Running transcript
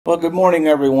Well, good morning,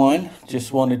 everyone.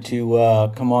 Just wanted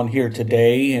to come on here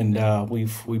today, and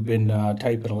we've been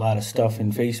typing a lot of stuff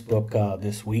in Facebook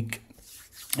this week,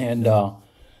 and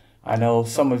I know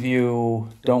some of you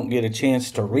don't get a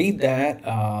chance to read that.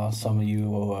 Some of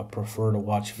you prefer to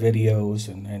watch videos,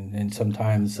 and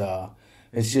sometimes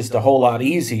it's just a whole lot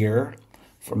easier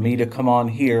for me to come on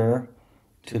here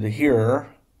to the hearer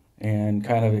and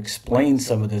kind of explain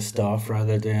some of this stuff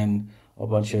rather than a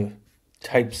bunch of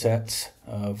typesets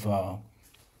of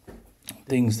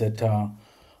things that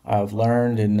I've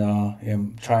learned and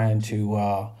am trying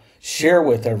to share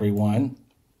with everyone.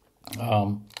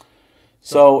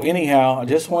 So anyhow, I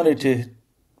just wanted to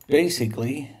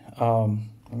basically,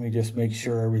 let me just make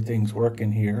sure everything's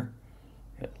working here.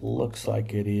 It looks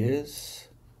like it is.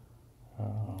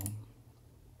 All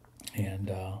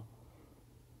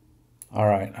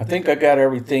right, I think I got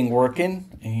everything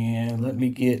working, and let me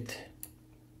get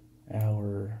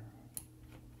our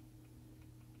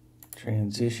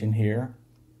transition here.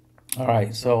 All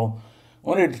right, so I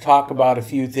wanted to talk about a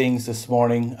few things this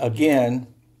morning. Again,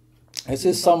 this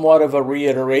is somewhat of a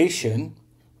reiteration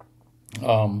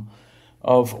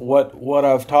of what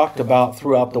I've talked about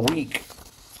throughout the week.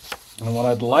 And what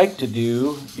I'd like to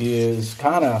do is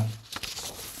kind of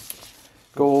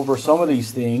go over some of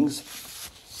these things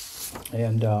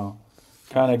and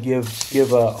kind of give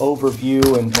an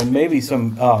overview and maybe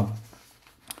some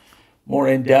more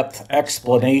in-depth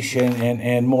explanation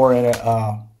and more in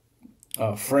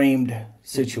a framed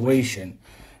situation.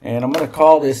 And I'm going to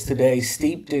call this today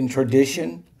Steeped in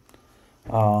Tradition.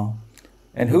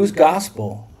 And whose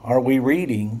gospel are we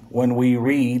reading when we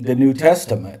read the New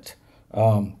Testament?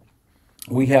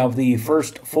 We have the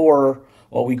first four,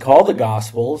 what we call the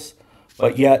Gospels,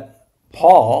 but yet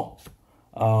Paul,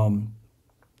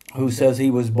 who says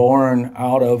he was born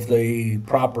out of the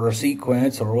proper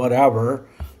sequence or whatever,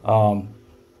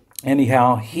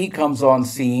 anyhow, he comes on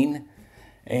scene,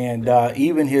 and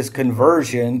even his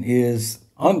conversion is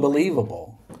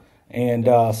unbelievable. And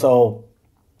so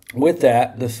with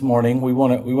that, this morning, we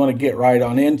want to get right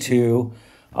on into,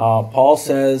 Paul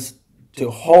says to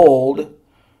hold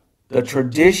the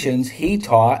traditions he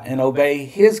taught and obey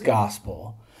his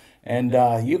gospel. And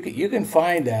you can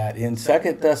find that in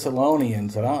 2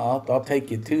 Thessalonians, and I'll take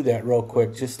you to that real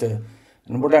quick,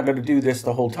 and we're not going to do this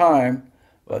the whole time,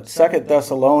 but 2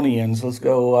 Thessalonians, let's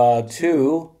go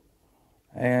 2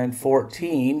 and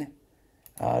 14,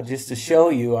 just to show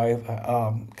you. I've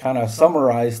kind of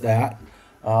summarized that.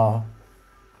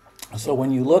 So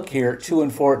when you look here, 2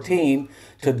 and 14,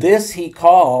 to this he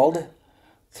called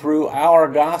through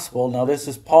our gospel. Now this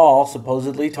is Paul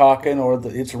supposedly talking, or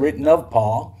it's written of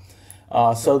Paul,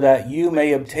 so that you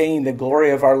may obtain the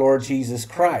glory of our Lord Jesus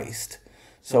Christ.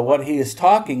 So what he is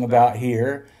talking about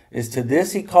here is to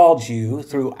this he called you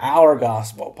through our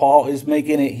gospel. Paul is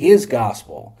making it his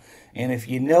gospel. And if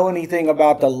you know anything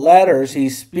about the letters,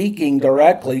 he's speaking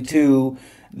directly to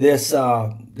this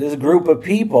group of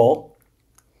people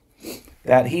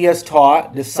that he has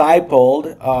taught,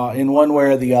 discipled in one way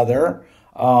or the other.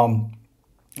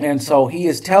 And so he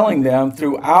is telling them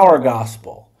through our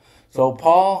gospel. So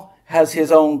Paul has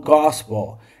his own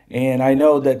gospel. And I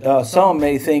know that some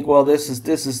may think, well,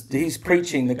 he's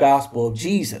preaching the gospel of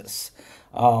Jesus.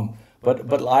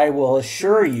 But I will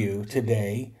assure you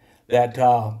today that,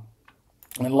 and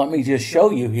let me just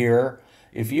show you here,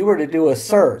 if you were to do a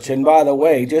search, and by the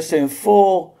way, just in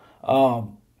full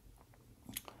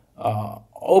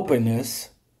openness,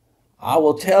 I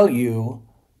will tell you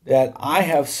that I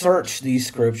have searched these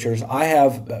scriptures. I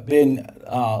have been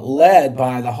led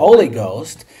by the Holy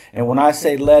Ghost. And when I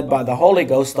say led by the Holy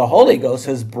Ghost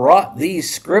has brought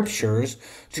these scriptures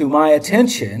to my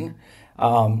attention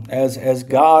as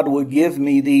God would give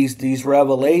me these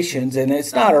revelations. And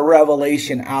it's not a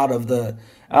revelation out of the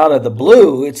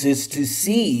blue. It's just to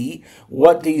see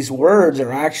what these words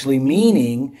are actually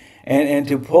meaning and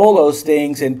to pull those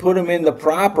things and put them in the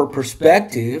proper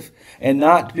perspective and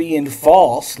not being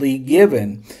falsely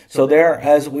given. So there,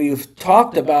 as we've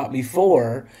talked about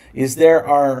before, there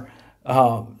are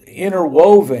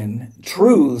interwoven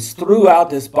truths throughout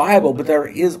this Bible, but there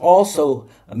is also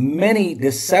many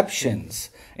deceptions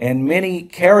and many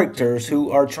characters who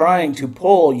are trying to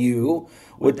pull you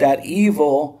with that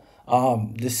evil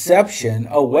deception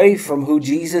away from who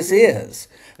Jesus is.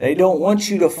 They don't want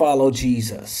you to follow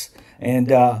Jesus.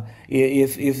 And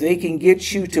if they can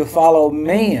get you to follow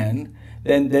man,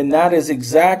 then that is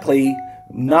exactly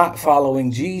not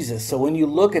following Jesus. So when you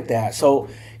look at that, so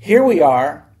here we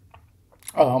are.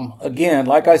 Again,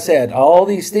 like I said, all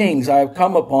these things I've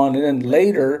come upon, and then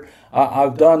later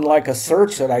I've done like a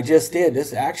search that I just did.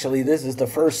 This is the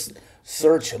first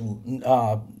search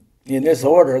in this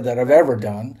order that I've ever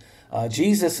done,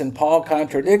 Jesus and Paul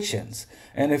contradictions.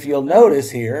 And if you'll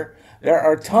notice here, there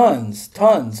are tons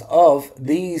of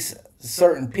these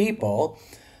certain people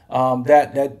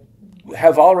that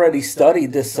have already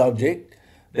studied this subject.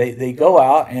 They go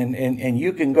out and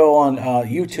you can go on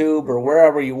YouTube or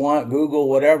wherever you want, Google,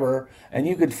 whatever, and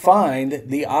you could find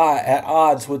at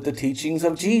odds with the teachings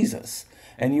of Jesus.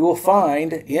 And you will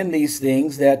find in these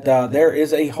things that there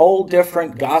is a whole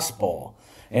different gospel.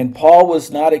 And Paul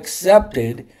was not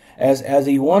accepted as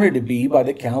he wanted to be by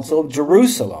the Council of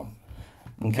Jerusalem.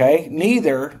 Okay?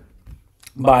 Neither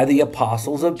by the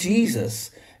apostles of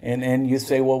Jesus. And you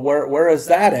say, well, where is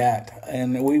that at?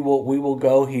 And we will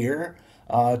go here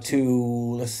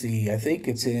to, let's see, I think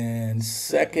it's in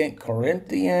 2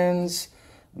 Corinthians.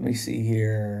 Let me see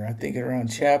here. I think around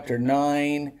chapter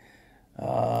 9,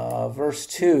 verse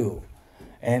 2.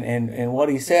 And what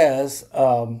he says,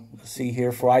 let's see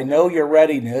here, for I know your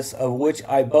readiness, of which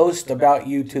I boast about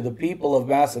you to the people of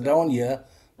Macedonia.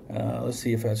 Let's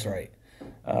see if that's right.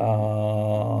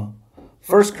 1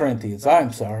 Corinthians,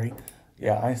 I'm sorry.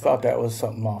 Yeah, I thought that was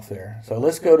something off there. So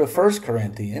let's go to 1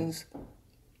 Corinthians.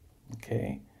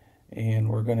 Okay, and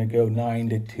we're going to go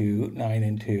 9 and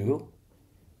 2.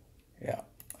 Yeah,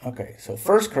 okay, so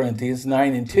 1 Corinthians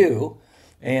 9 and 2.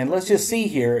 And let's just see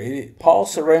here. Paul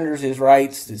surrenders his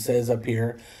rights, it says up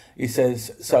here. He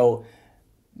says, so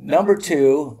number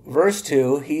 2, verse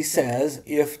 2, he says,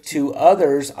 if to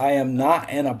others I am not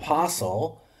an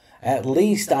apostle, at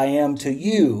least I am to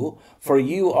you, for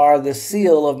you are the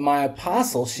seal of my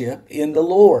apostleship in the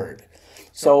Lord.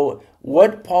 So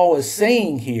what Paul is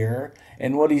saying here,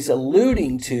 and what he's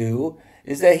alluding to,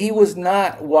 is that he was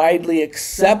not widely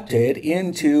accepted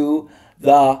into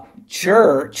the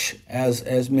church,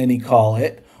 as many call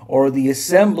it, or the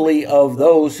assembly of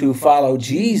those who follow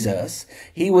Jesus.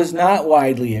 He was not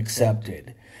widely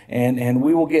accepted. And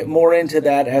we will get more into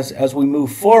that as we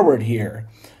move forward here.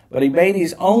 But he made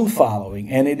his own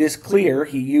following, and it is clear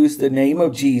he used the name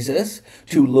of Jesus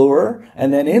to lure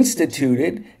and then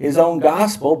instituted his own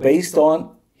gospel based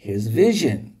on his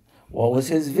vision. What was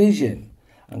his vision?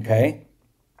 Okay,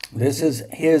 this is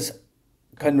his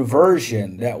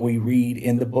conversion that we read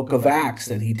in the book of Acts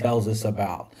that he tells us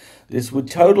about. This would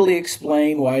totally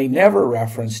explain why he never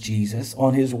referenced Jesus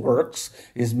on his works,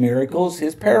 his miracles,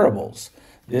 his parables.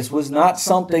 This was not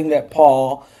something that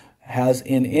Paul has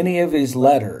in any of his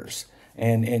letters.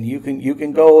 And you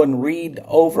can go and read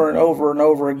over and over and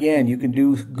over again. You can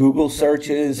do Google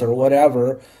searches or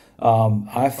whatever.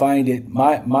 I find it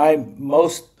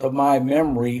most of my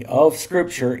memory of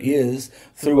Scripture is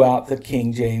throughout the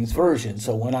King James Version.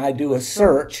 So when I do a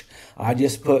search, I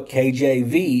just put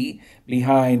KJV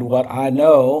behind what I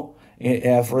know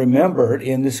have remembered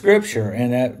in the Scripture,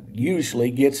 and that usually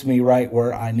gets me right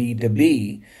where I need to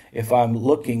be if I'm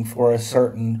looking for a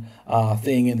certain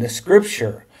thing in the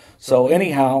Scripture. So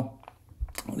anyhow,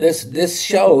 this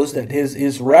shows that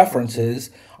his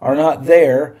references are not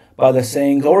there by the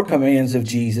sayings or commands of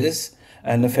Jesus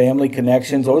and the family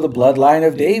connections or the bloodline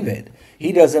of David.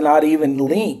 He does not even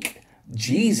link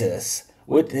Jesus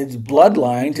with his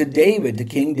bloodline to David, to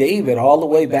King David, all the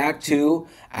way back to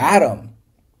Adam.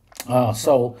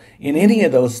 So in any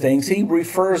of those things, he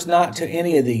refers not to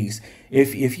any of these.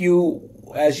 If you,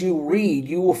 as you read,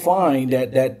 you will find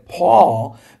that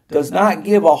Paul does not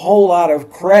give a whole lot of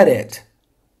credit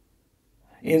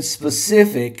in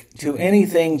specific to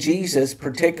anything Jesus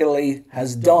particularly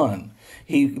has done.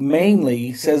 He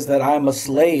mainly says that I'm a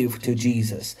slave to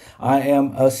Jesus. I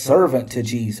am a servant to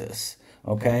Jesus.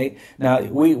 Okay? Now,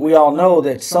 we all know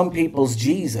that some people's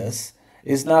Jesus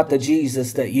is not the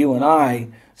Jesus that you and I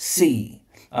see.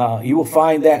 You will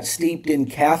find that steeped in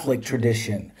Catholic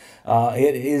tradition.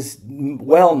 It is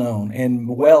well known and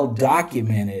well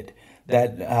documented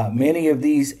that many of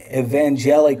these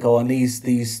evangelical and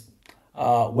these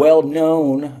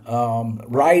well-known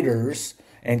writers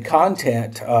and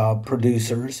content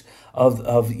producers of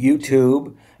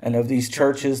YouTube and of these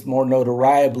churches, more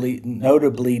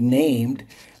notably named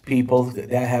people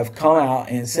that have come out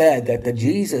and said that the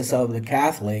Jesus of the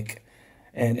Catholic,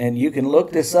 and you can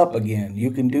look this up again,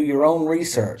 you can do your own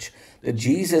research, the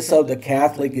Jesus of the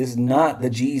Catholic is not the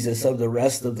Jesus of the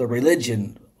rest of the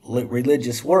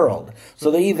religious world.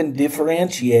 So they even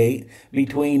differentiate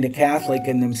between the Catholic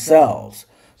and themselves.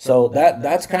 So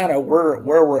that's kind of where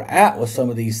we're at with some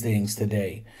of these things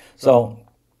today. So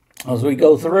as we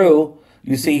go through,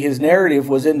 you see his narrative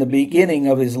was in the beginning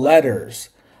of his letters.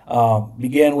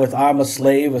 Began with, I'm a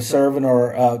slave, a servant,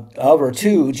 or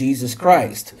to Jesus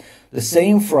Christ. The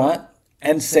same front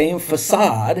and same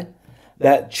facade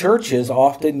that churches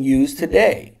often use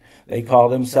today. They call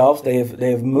themselves. They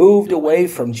have moved away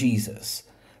from Jesus.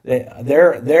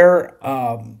 They're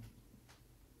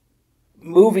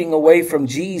moving away from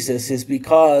Jesus is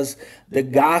because the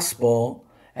gospel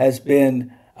has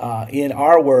been in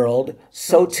our world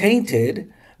so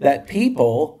tainted that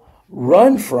people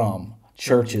run from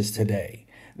churches today.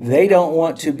 They don't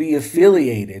want to be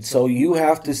affiliated. So you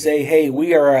have to say, hey,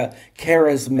 we are a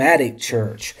charismatic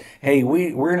church. Hey,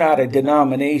 we're not a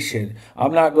denomination.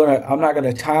 I'm not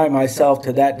gonna tie myself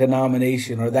to that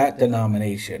denomination or that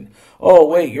denomination. Oh,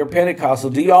 wait, you're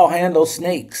Pentecostal. Do y'all handle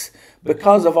snakes?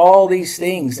 Because of all these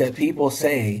things that people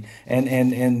say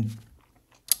and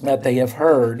that they have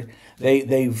heard,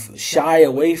 they've shy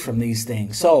away from these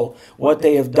things. So what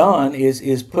they have done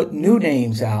is put new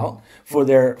names out for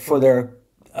their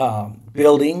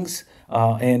buildings,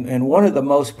 and one of the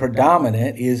most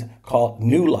predominant is called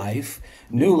New Life.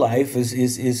 New Life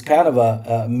is kind of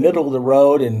a middle of the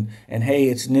road, and hey,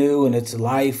 it's new and it's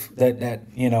life that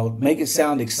make it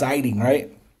sound exciting, right?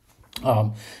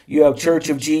 You have Church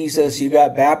of Jesus, you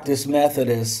got Baptist,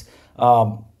 Methodist,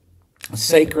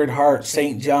 Sacred Heart,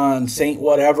 St. John, Saint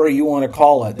whatever you want to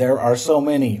call it. There are so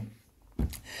many.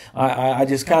 I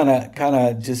just kind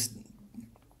of just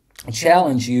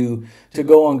challenge you to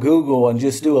go on Google and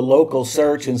just do a local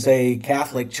search and say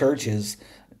Catholic churches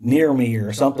near me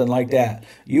or something like that.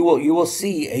 You will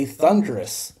see a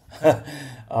thunderous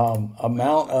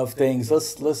amount of things.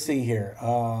 Let's see here.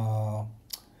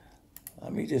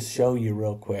 Let me just show you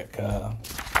real quick.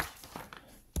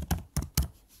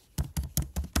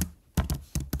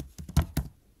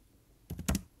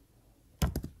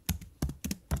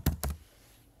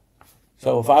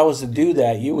 So if I was to do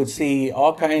that, you would see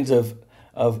all kinds of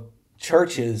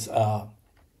churches all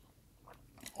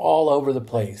over the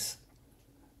place.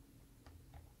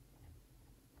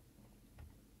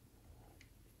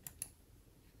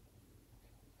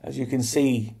 As you can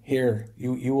see here,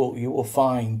 you will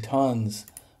find tons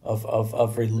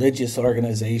of religious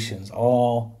organizations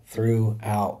all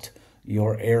throughout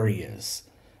your areas.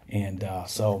 And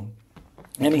so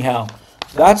anyhow,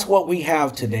 that's what we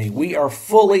have today. We are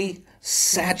fully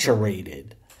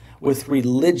saturated with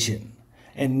religion,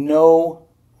 and no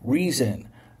reason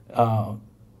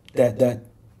that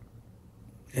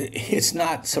it's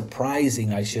not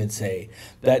surprising, I should say,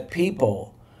 that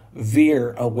people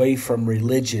veer away from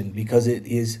religion because it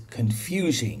is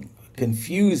confusing,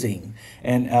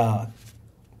 and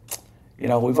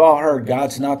we've all heard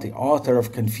God's not the author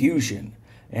of confusion.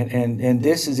 And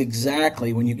this is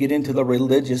exactly when you get into the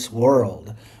religious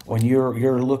world, when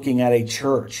you're looking at a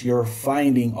church, you're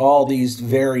finding all these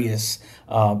various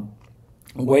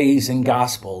ways and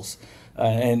gospels,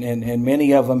 and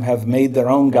many of them have made their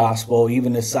own gospel,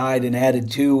 even aside and added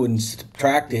to and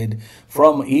subtracted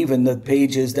from even the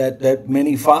pages that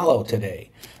many follow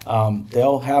today.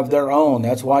 They'll have their own.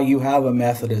 That's why you have a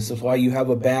Methodist. That's why you have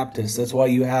a Baptist. That's why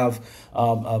you have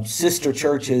sister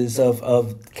churches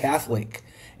of Catholic.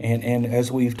 And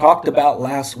as we've talked about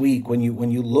last week, when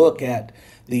you look at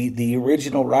the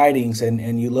original writings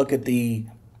and you look at the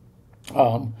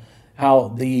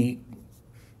how the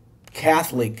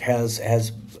Catholic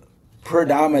has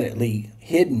predominantly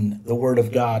hidden the Word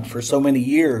of God for so many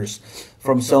years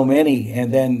from so many,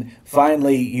 and then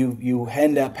finally you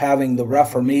end up having the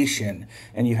Reformation,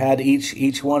 and you had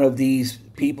each one of these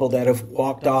people that have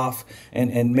walked off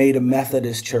and made a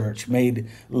Methodist church, made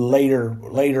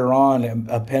later on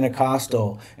a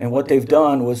Pentecostal, and what they've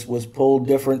done was pulled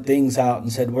different things out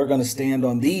and said, we're going to stand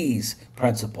on these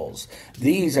principles.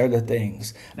 These are the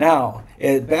things. Now,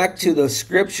 back to the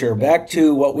scripture, back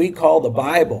to what we call the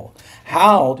Bible.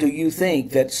 How do you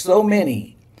think that so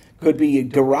many could be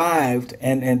derived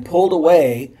and pulled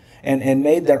away and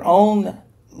made their own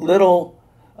little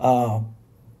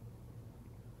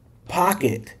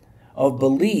pocket of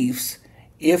beliefs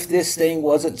if this thing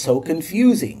wasn't so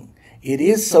confusing? It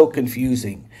is so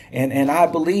confusing. And I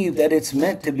believe that it's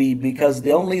meant to be, because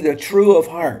only the true of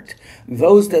heart,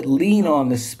 those that lean on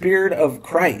the Spirit of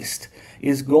Christ,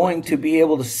 is going to be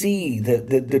able to see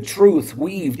the truth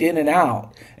weaved in and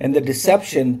out, and the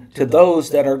deception to those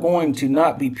that are going to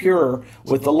not be pure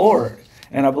with the Lord.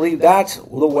 And I believe that's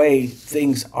the way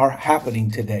things are happening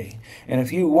today. And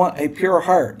if you want a pure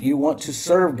heart, you want to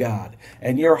serve God,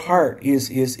 and your heart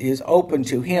is open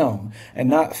to Him and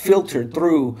not filtered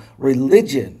through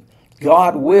religion,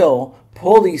 God will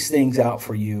pull these things out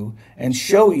for you and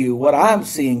show you what I'm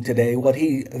seeing today, what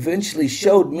He eventually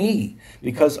showed me,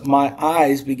 because my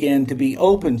eyes began to be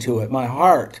open to it. My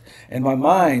heart and my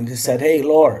mind said, hey,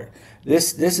 Lord,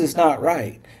 This is not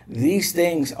right. These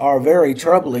things are very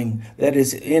troubling that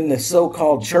is in the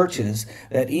so-called churches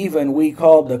that even we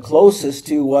called the closest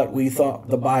to what we thought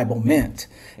the Bible meant.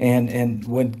 And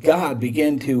when God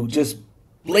began to just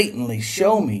blatantly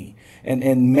show me,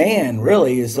 and man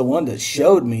really is the one that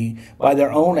showed me by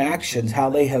their own actions how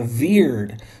they have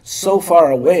veered so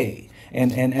far away.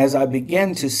 And as I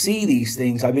began to see these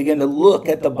things, I began to look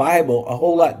at the Bible a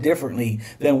whole lot differently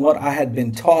than what I had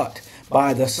been taught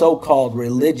by the so-called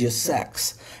religious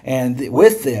sects. And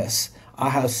with this, I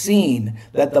have seen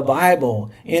that the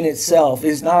Bible in itself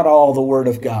is not all the Word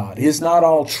of God, is not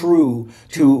all true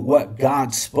to what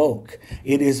God spoke.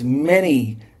 It is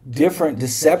many different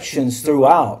deceptions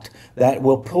throughout that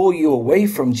will pull you away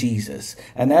from Jesus.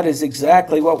 And that is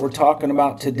exactly what we're talking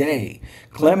about today.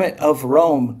 Clement of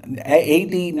Rome,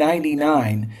 AD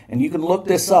 99, and you can look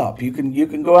this up. You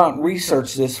can go out and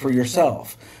research this for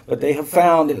yourself. But they have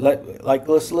found it, like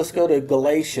let's go to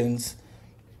Galatians.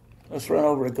 Let's run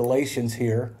over to Galatians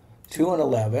here, 2 and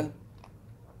 11.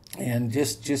 And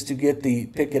just to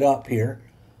pick it up here.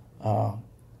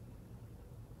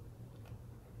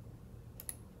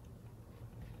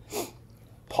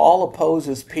 Paul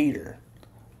opposes Peter.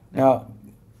 Now,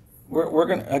 we're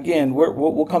going to, again,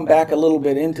 we'll come back a little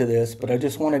bit into this, but I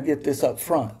just want to get this up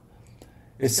front.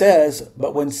 It says,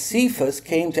 "But when Cephas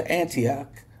came to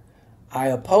Antioch, I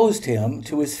opposed him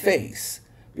to his face,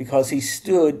 because he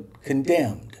stood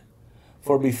condemned.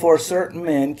 For before certain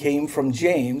men came from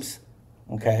James,"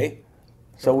 okay?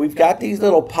 So we've got these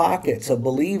little pockets of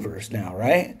believers now,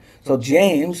 right? So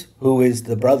James, who is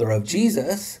the brother of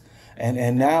Jesus,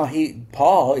 and now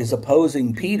Paul is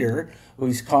opposing Peter, who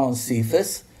he's calling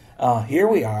Cephas. Here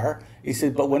we are. He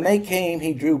said, "But when they came,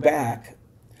 he drew back."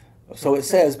 So it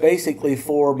says basically,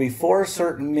 "For before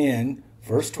certain men,"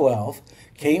 verse 12,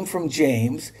 "came from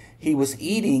James, he was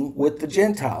eating with the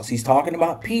Gentiles." He's talking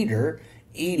about Peter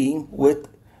eating with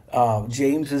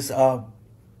James's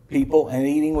people and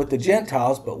eating with the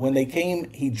Gentiles. But when they came,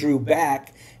 he drew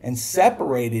back and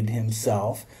separated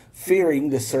himself, fearing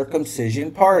the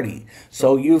circumcision party.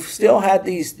 So you've still had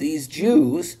these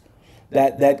Jews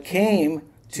that came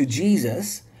to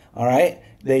Jesus, all right?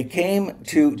 They came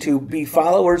to be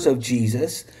followers of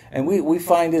Jesus, and we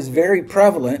find this very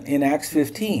prevalent in Acts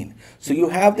 15. So you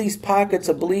have these pockets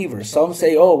of believers. Some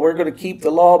say, "Oh, we're going to keep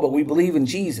the law, but we believe in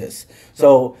Jesus."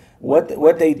 So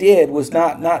what they did was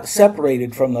not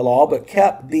separated from the law, but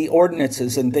kept the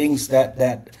ordinances and things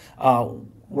that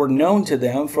were known to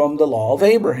them from the law of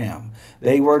Abraham.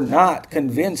 They were not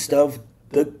convinced of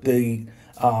the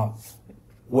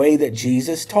way that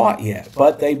Jesus taught yet,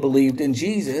 but they believed in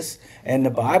Jesus, and the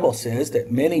Bible says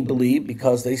that many believed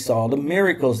because they saw the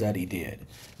miracles that he did.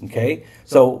 Okay,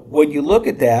 so when you look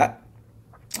at that,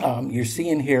 you're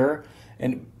seeing here,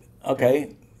 and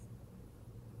okay,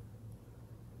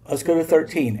 let's go to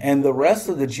 13. "And the rest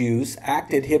of the Jews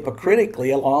acted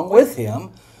hypocritically along with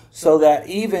him, so that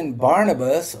even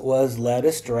Barnabas was led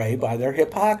astray by their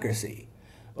hypocrisy.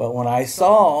 But when I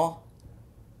saw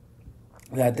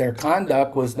that their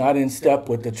conduct was not in step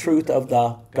with the truth of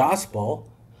the gospel,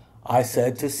 I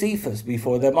said to Cephas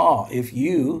before them all, 'If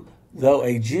you, though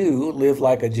a Jew, live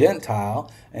like a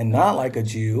Gentile and not like a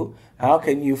Jew, how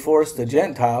can you force the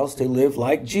Gentiles to live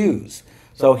like Jews?'"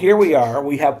 So here we are.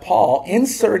 We have Paul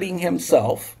inserting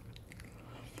himself.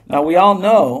 Now we all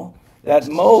know that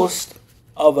most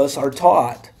of us are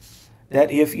taught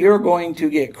that if you're going to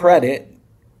get credit,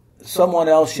 someone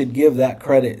else should give that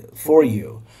credit for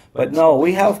you. But no,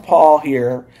 we have Paul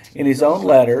here in his own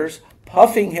letters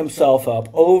puffing himself up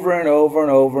over and over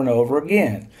and over and over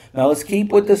again. Now let's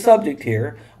keep with the subject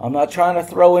here. I'm not trying to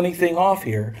throw anything off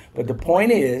here, but the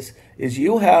point is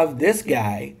you have this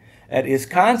guy that is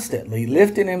constantly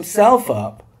lifting himself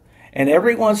up, and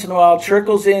every once in a while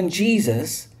trickles in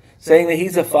Jesus, saying that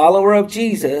he's a follower of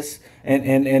Jesus,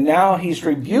 and now he's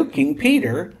rebuking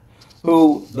Peter,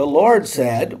 who the Lord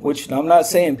said, which I'm not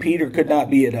saying Peter could not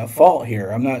be at a fault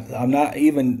here. I'm not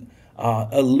even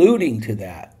alluding to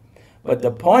that. But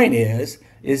the point is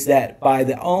that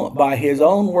by his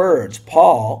own words,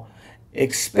 Paul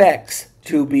expects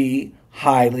to be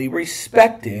highly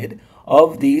respected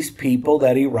of these people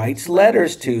that he writes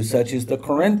letters to, such as the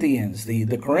Corinthians,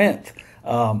 the Corinth,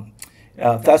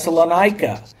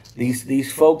 Thessalonica,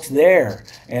 these folks there,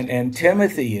 and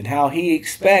Timothy, and how he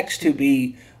expects to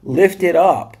be lifted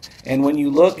up. And when you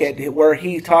look at where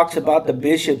he talks about the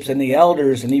bishops and the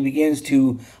elders, and he begins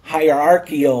to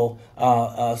hierarchical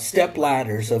step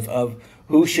ladders of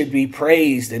who should be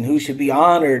praised and who should be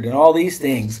honored and all these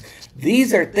things.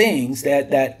 These are things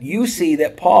that you see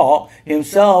that Paul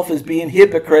himself is being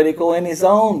hypocritical in his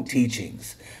own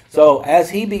teachings. So as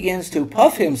he begins to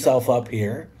puff himself up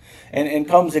here and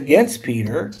comes against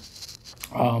Peter,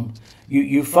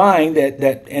 you find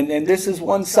that and this is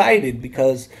one-sided,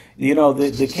 because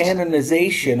the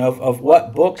canonization of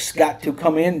what books got to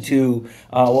come into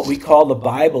what we call the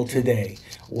Bible today,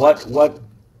 what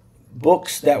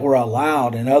books that were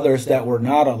allowed and others that were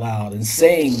not allowed, and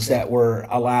sayings that were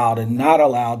allowed and not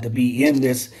allowed to be in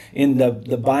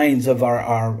the binds of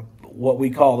our what we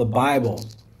call the Bible.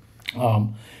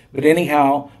 But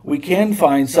anyhow, we can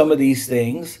find some of these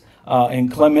things in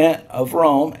Clement of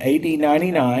Rome, AD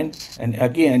 99. And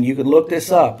again, you can look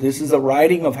this up. This is a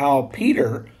writing of how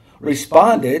Peter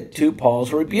responded to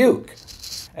Paul's rebuke.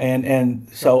 And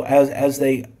so as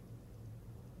they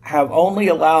have only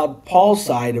allowed Paul's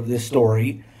side of this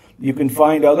story, you can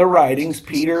find other writings.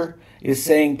 Peter is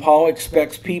saying Paul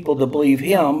expects people to believe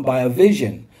him by a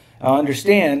vision. Now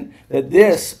understand that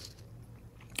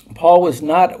Paul was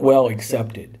not well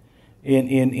accepted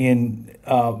in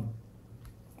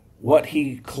what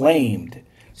he claimed.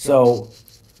 So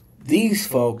these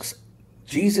folks,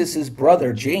 Jesus'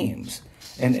 brother James,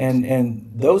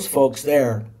 and those folks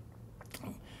there.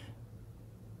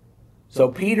 So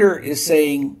Peter is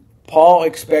saying Paul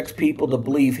expects people to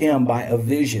believe him by a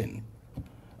vision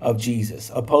of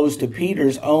Jesus, opposed to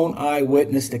Peter's own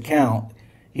eyewitness account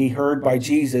he heard by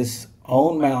Jesus'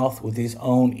 own mouth with his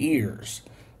own ears.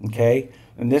 Okay?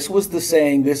 And this was the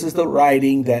saying, this is the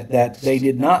writing that they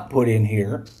did not put in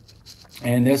here.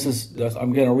 And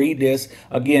I'm going to read this.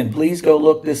 Again, please go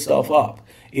look this stuff up.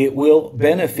 It will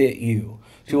benefit you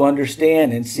to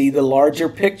understand and see the larger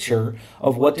picture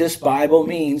of what this Bible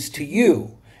means to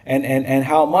you, and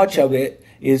how much of it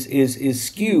is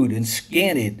skewed and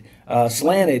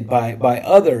slanted by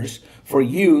others for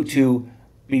you to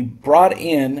be brought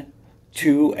in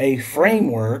to a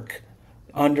framework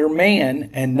under man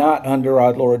and not under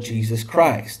our Lord Jesus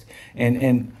Christ.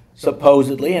 And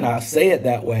supposedly, and I say it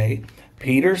that way,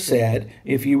 Peter said,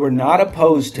 if you were not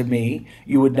opposed to me,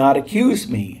 you would not accuse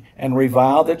me and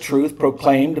revile the truth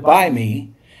proclaimed by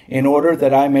me, in order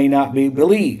that I may not be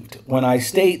believed, when I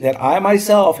state that I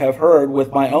myself have heard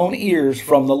with my own ears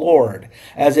from the Lord,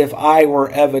 as if I were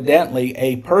evidently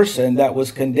a person that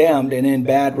was condemned and in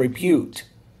bad repute.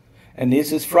 And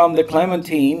this is from the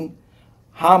Clementine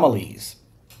Homilies.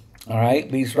 All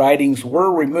right, these writings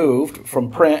were removed from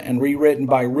print and rewritten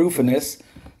by Rufinus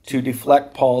to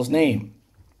deflect Paul's name.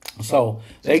 So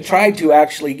they tried to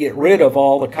actually get rid of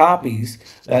all the copies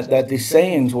that the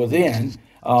sayings were in.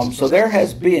 So there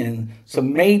has been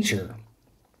some major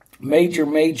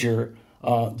deletions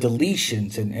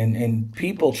and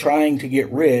people trying to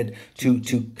get rid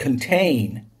to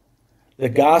contain the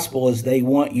gospel as they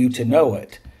want you to know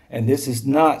it. And this is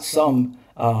not some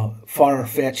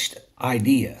far-fetched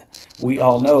idea. We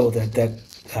all know that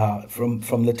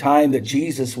from the time that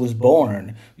Jesus was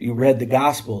born, you read the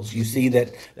Gospels, you see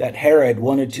that Herod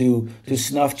wanted to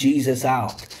snuff Jesus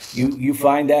out. You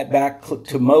find that back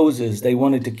to Moses. They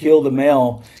wanted to kill the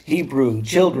male Hebrew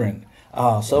children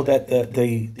so that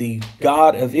the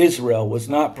God of Israel was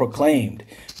not proclaimed.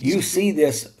 You see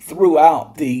this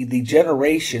throughout the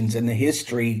generations and the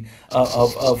history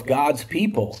of God's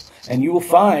people. And you will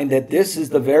find that this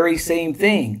is the very same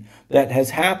thing that has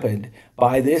happened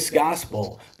by this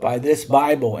gospel, by this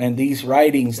Bible, and these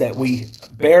writings that we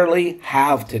barely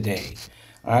have today.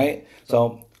 All right?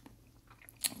 So,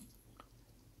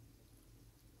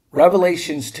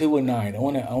 Revelations 2 and 9. I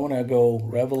want to go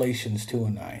Revelations 2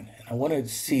 and 9. And I want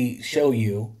to show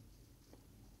you,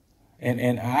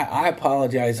 and I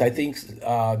apologize, I think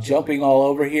jumping all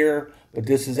over here, but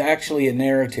this is actually a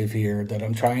narrative here that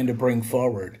I'm trying to bring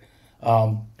forward.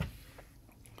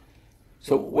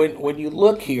 So when you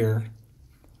look here,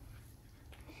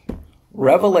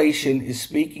 Revelation is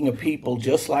speaking of people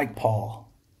just like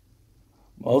Paul,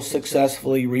 most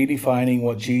successfully redefining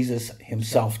what Jesus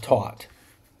himself taught.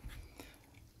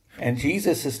 And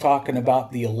Jesus is talking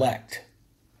about the elect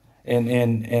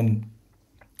and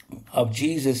of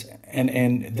Jesus,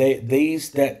 and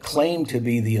these that claim to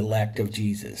be the elect of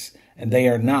Jesus, and they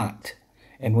are not.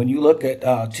 And when you look at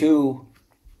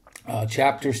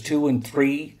chapters 2 and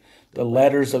 3, the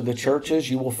letters of the churches,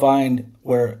 you will find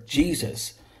where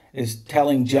Jesus is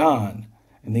telling John,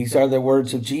 and these are the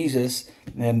words of Jesus,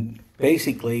 and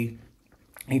basically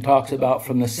he talks about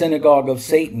from the synagogue of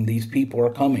Satan, these people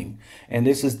are coming. And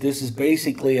this is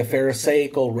basically a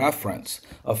Pharisaical reference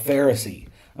of Pharisee.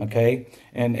 Okay?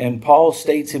 And Paul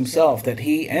states himself that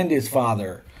he and his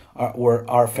father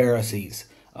are Pharisees.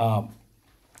 And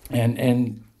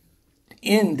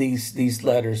in these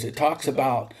letters, it talks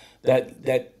about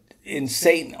that in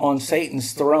Satan, on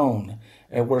Satan's throne,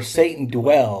 where Satan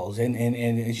dwells. And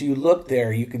as you look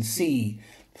there, you can see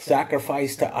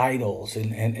sacrifice to idols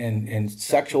and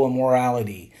sexual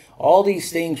immorality. All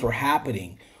these things were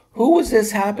happening. Who was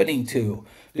this happening to?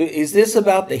 Is this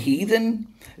about the heathen?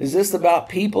 Is this about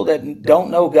people that don't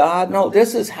know God? No,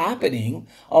 this is happening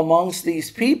amongst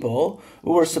these people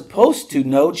who are supposed to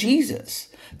know Jesus,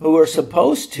 who are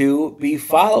supposed to be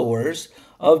followers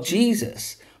of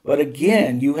Jesus. But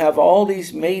again, you have all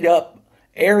these made up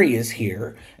areas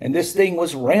here, and this thing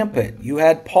was rampant. You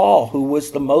had Paul, who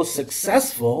was the most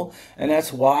successful, and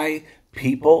that's why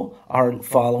people are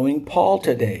following Paul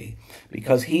today,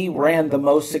 because he ran the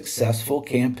most successful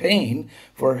campaign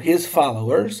for his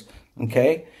followers.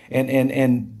 Okay, and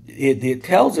it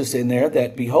tells us in there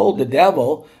that, behold, the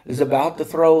devil is about to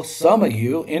throw some of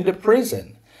you into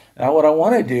prison. Now, what I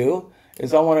want to do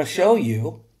is I want to show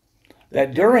you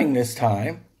that during this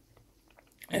time,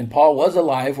 and Paul was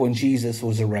alive when Jesus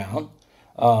was around.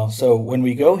 So when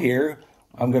we go here,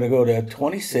 I'm going to go to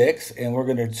 26, and we're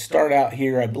going to start out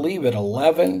here, I believe, at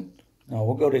 11. No,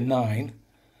 we'll go to 9.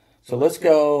 So let's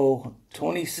go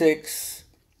 26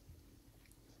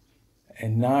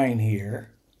 and 9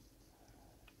 here.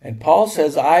 And Paul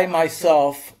says, I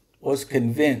myself was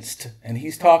convinced, and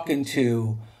he's talking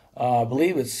to, I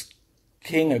believe it's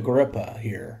King Agrippa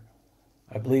here.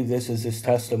 I believe this is his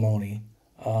testimony.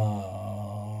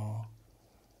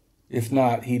 If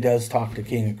not, he does talk to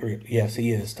King Agrippa. Yes,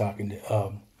 he is talking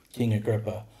to King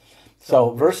Agrippa.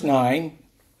 So verse 9,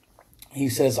 he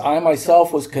says, I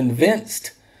myself was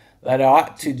convinced that I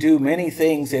ought to do many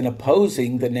things in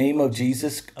opposing the name of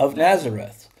Jesus of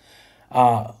Nazareth.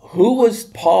 Who was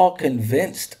Paul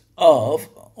convinced of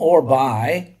or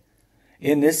by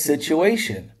in this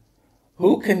situation?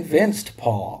 Who convinced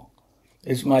Paul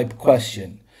is my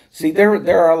question. See, there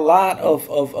are a lot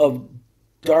of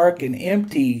dark and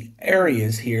empty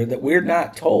areas here that we're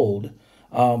not told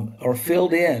or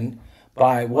filled in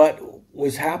by what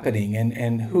was happening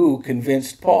and who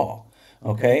convinced Paul.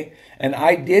 Okay, and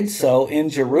I did so in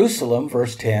Jerusalem,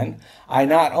 verse 10. I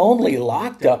not only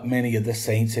locked up many of the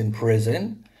saints in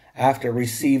prison after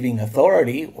receiving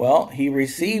authority. Well, he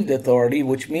received authority,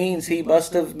 which means he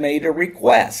must have made a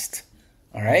request.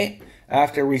 All right,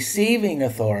 after receiving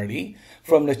authority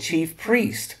from the chief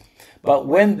priest. But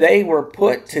when they were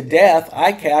put to death,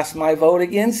 I cast my vote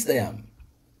against them.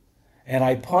 And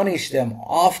I punished them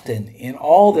often in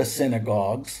all the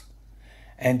synagogues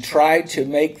and tried to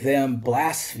make them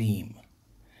blaspheme.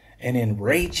 And in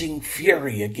raging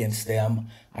fury against them,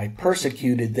 I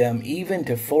persecuted them even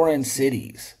to foreign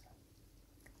cities.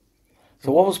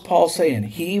 So what was Paul saying?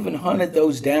 He even hunted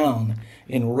those down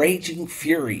in raging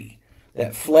fury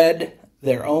that fled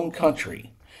their own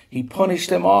country. He punished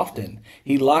them often.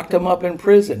 He locked them up in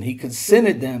prison. He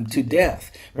consented them to death.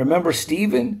 Remember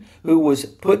Stephen, who was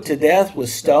put to death,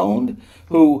 was stoned,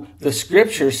 who the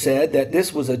scripture said that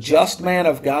this was a just man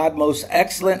of God, most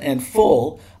excellent and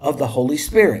full of the Holy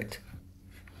Spirit.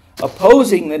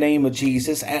 Opposing the name of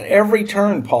Jesus at every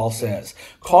turn, Paul says,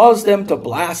 caused them to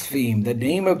blaspheme the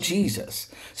name of Jesus,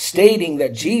 stating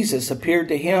that Jesus appeared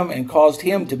to him and caused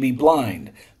him to be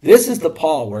blind. This is the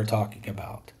Paul we're talking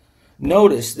about.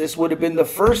 Notice this would have been the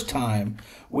first time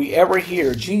we ever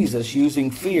hear Jesus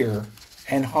using fear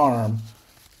and harm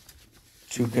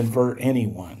to convert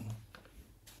anyone.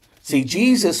 See,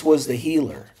 Jesus was the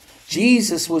healer.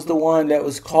 Jesus was the one that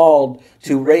was called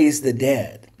to raise the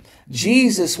dead.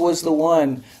 Jesus was the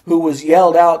one who was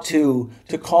yelled out to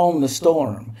calm the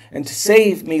storm and to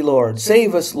save me, Lord,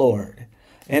 save us, Lord.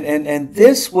 And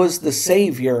this was the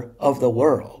Savior of the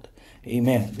world.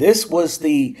 Amen. This was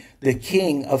the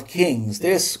King of Kings.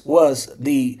 This was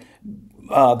the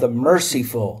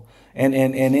merciful. And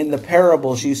in the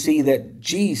parables, you see that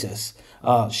Jesus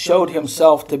showed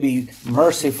himself to be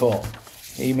merciful.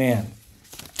 Amen.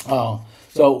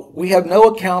 So we have no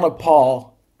account of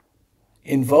Paul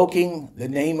invoking the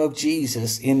name of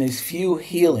Jesus in these few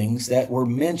healings that were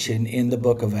mentioned in the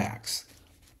book of Acts.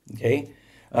 Okay.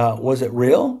 Was it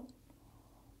real?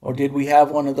 Or did we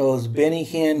have one of those Benny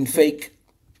Hinn fake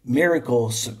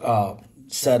miracles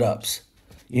setups?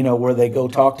 You know, where they go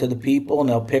talk to the people and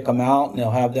they'll pick them out and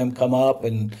they'll have them come up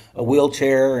in a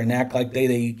wheelchair and act like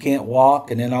they can't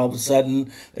walk. And then all of a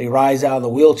sudden they rise out of the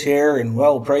wheelchair and,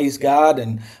 well, praise God.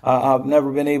 And I've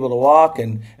never been able to walk.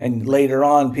 And later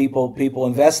on people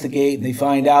investigate and they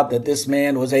find out that this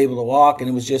man was able to walk and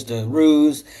it was just a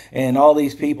ruse. And all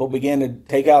these people begin to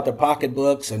take out their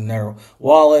pocketbooks and their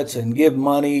wallets and give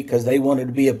money because they wanted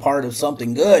to be a part of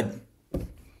something good.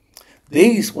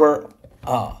 These were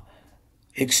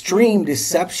extreme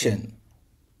deception.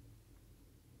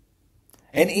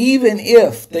 And even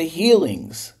if the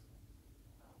healings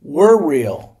were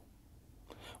real.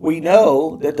 We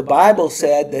know that the Bible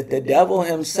said that the devil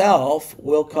himself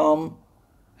will come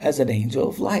as an angel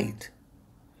of light.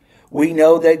 We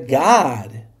know that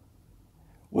God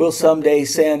will someday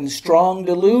send strong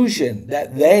delusion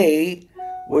that they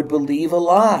would believe a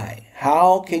lie.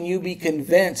 How can you be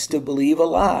convinced to believe a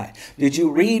lie? Did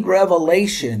you read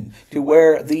Revelation to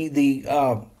where the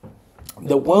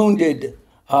wounded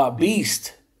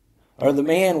beast, or the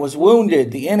man was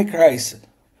wounded, the Antichrist,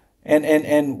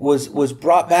 and was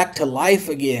brought back to life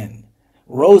again,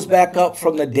 rose back up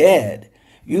from the dead?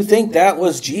 You think that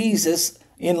was Jesus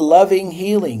in loving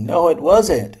healing? No, it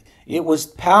wasn't. It was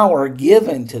power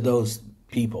given to those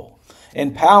people.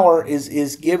 And power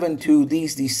is given to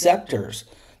these deceptors,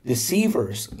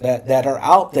 deceivers that are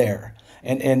out there.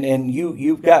 And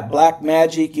you've got black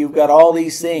magic, you've got all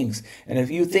these things. And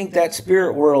if you think that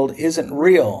spirit world isn't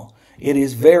real, it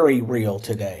is very real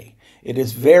today. It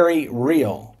is very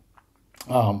real.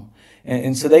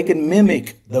 And so they can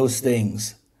mimic those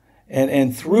things.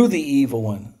 And through the evil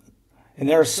one. And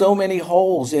there are so many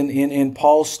holes in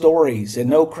Paul's stories and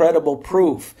no credible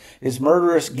proof. His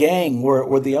murderous gang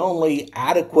were the only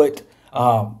adequate,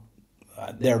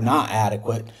 they're not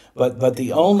adequate, but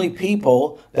the only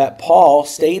people that Paul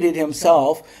stated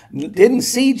himself didn't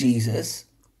see Jesus,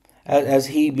 as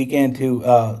he began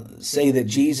to say that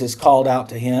Jesus called out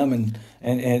to him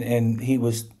and he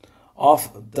was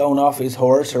thrown off his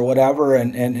horse or whatever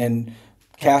and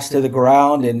cast to the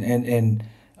ground and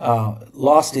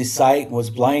lost his sight, was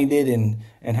blinded,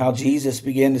 and how Jesus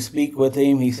began to speak with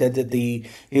him. He said that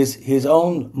his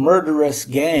own murderous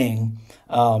gang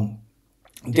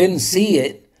didn't see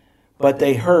it, but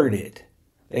they heard it.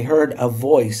 They heard a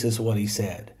voice, is what he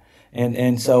said.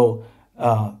 And so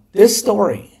this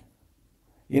story,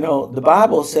 the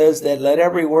Bible says that let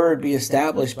every word be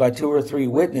established by 2 or 3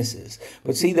 witnesses.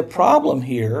 But see, the problem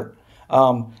here,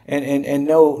 and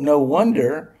no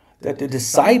wonder that the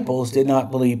disciples did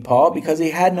not believe Paul, because he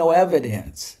had no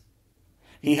evidence.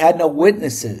 He had no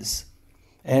witnesses.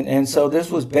 And so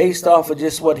this was based off of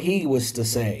just what he was to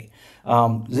say.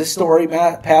 Does this story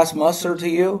pass muster to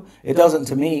you? It doesn't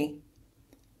to me.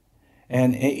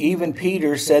 And even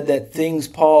Peter said that things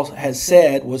Paul has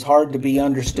said was hard to be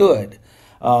understood,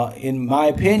 in my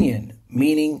opinion,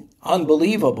 meaning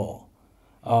unbelievable.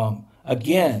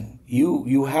 Again,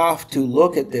 you have to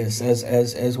look at this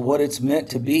as what it's meant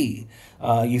to be.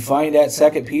 You find that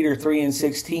 2 Peter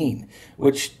 3:16,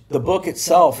 which the book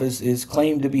itself is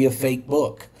claimed to be a fake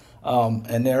book.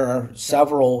 And there are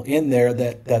several in there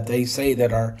that they say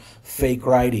that are fake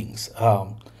writings.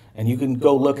 And you can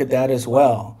go look at that as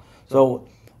well. So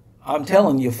I'm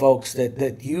telling you, folks,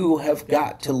 that you have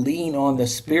got to lean on the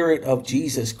Spirit of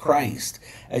Jesus Christ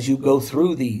as you go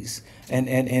through these. And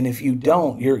if you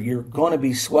don't, you're going to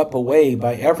be swept away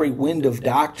by every wind of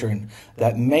doctrine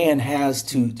that man has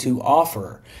to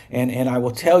offer. And I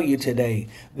will tell you today,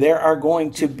 there are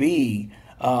going to be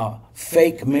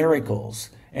fake miracles.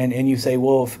 And you say,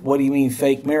 well, what do you mean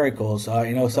fake miracles?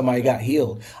 Somebody got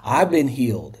healed. I've been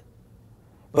healed.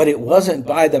 But it wasn't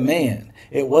by the man.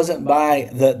 It wasn't by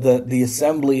the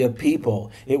assembly of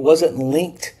people. It wasn't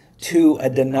linked to a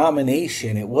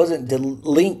denomination. It wasn't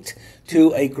linked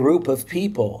to a group of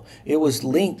people. It was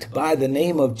linked by the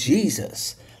name of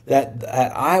Jesus that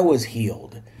I was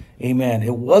healed. Amen.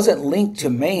 It wasn't linked to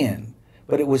man,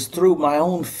 but it was through my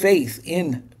own faith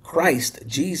in Christ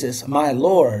Jesus, my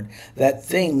Lord, that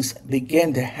things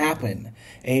began to happen.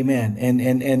 Amen.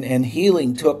 And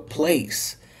healing took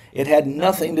place. It had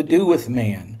nothing to do with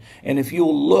man. And if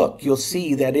you'll look, you'll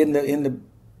see that in the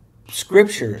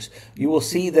scriptures, you will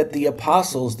see that the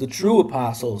apostles, the true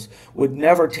apostles, would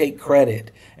never take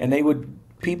credit. And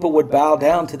people would bow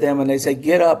down to them and they say,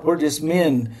 get up, we're just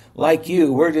men like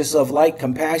you. We're just of like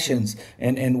compassions.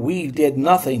 And we did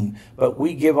nothing, but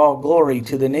we give all glory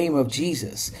to the name of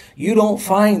Jesus. You don't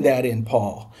find that in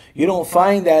Paul. You don't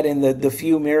find that in the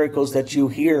few miracles that you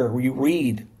hear or you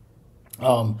read.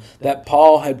 That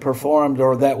Paul had performed,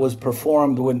 or that was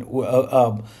performed when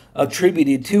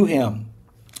attributed to him.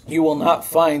 You will not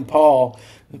find Paul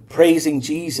praising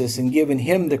Jesus and giving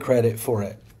him the credit for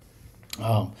it.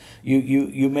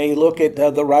 You may look at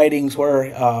the writings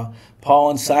where Paul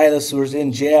and Silas was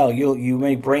in jail. You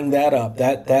may bring that up.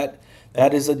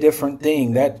 That is a different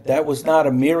thing. That was not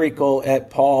a miracle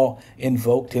that Paul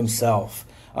invoked himself.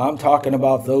 I'm talking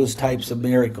about those types of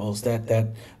miracles that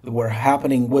were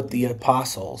happening with the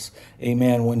apostles.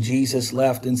 Amen. When Jesus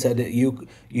left and said that you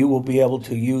will be able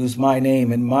to use my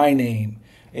name and my name.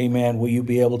 Amen. Will you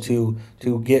be able to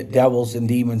get devils and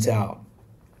demons out?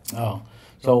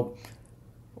 So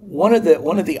one of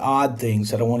the odd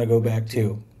things that I want to go back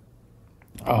to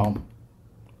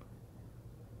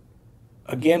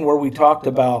Again, where we talked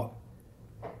about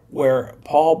where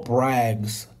Paul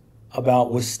brags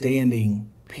about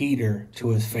withstanding Peter to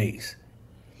his face,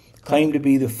 claimed to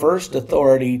be the first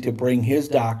authority to bring his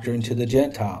doctrine to the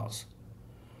Gentiles.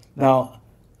 Now,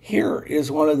 here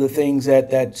is one of the things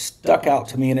that stuck out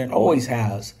to me, and it always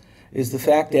has, is the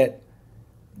fact that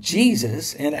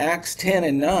Jesus in Acts 10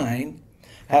 and 9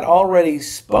 had already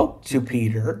spoke to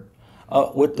Peter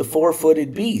with the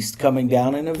four-footed beast coming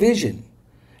down in a vision.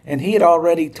 And he had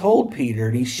already told Peter,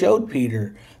 and he showed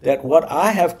Peter, that what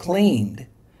I have cleaned,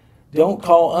 don't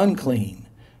call unclean.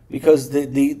 Because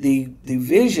the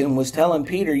vision was telling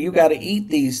Peter, you got to eat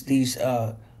these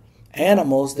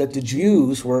animals that the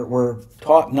Jews were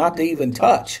taught not to even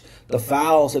touch, the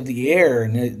fowls of the air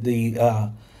and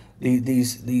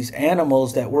these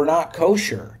animals that were not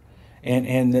kosher.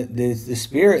 And the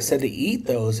Spirit said to eat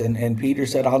those, and Peter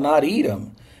said, I'll not eat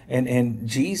them. And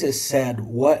Jesus said,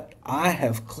 what I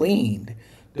have cleaned,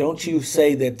 don't you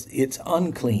say that it's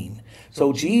unclean.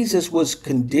 So Jesus was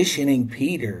conditioning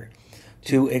Peter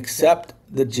to accept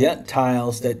the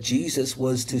Gentiles that Jesus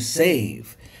was to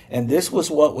save. And this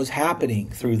was what was happening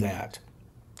through that.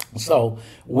 So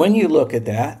when you look at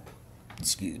that,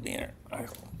 excuse me,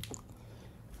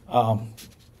 my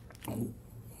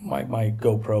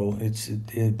GoPro,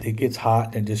 it gets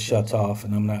hot and it just shuts off,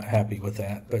 and I'm not happy with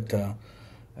that. But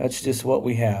that's just what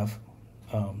we have.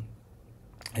 I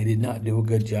did not do a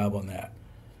good job on that.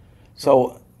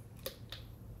 So,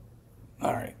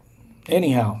 all right.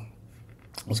 Anyhow,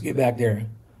 let's get back there.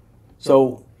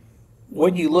 So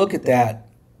when you look at that,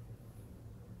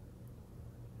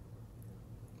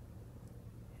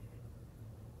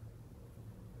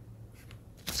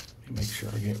 make sure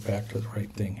I get back to the right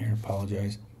thing here.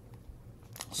 Apologize.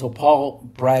 So Paul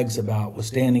brags about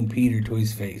withstanding Peter to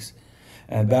his face.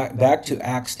 And back to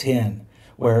Acts 10,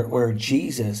 where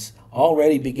Jesus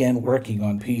already began working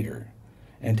on Peter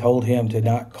and told him to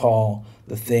not call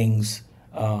the things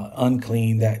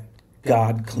unclean that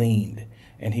God cleaned.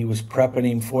 And he was prepping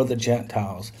him for the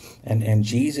Gentiles. And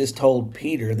Jesus told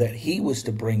Peter that he was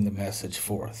to bring the message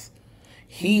forth.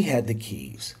 He had the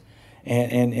keys.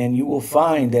 And you will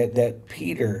find that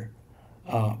Peter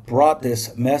brought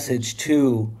this message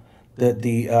to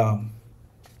the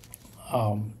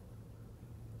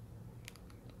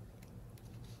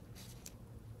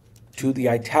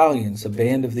Italians, the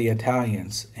band of the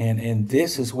Italians. And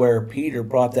this is where Peter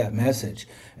brought that message.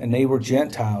 And they were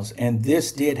Gentiles. And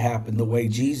this did happen the way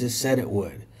Jesus said it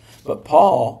would. But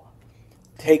Paul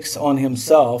takes on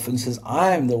himself and says,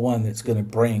 I'm the one that's going to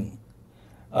bring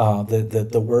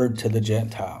the word to the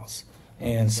Gentiles.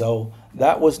 And so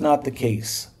that was not the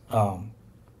case.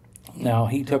 Now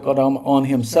he took it on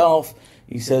himself.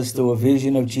 He says through a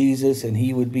vision of Jesus, and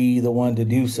he would be the one to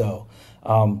do so.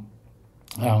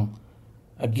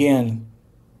 Again,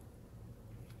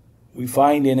 we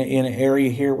find in an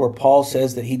area here where Paul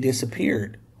says that he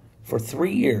disappeared for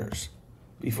 3 years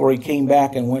before he came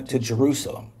back and went to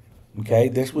Jerusalem. Okay,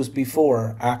 this was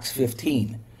before Acts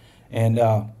 15. And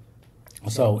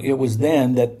so it was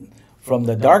then that from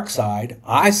the dark side,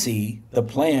 I see the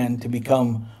plan to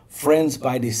become friends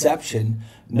by deception,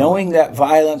 knowing that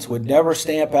violence would never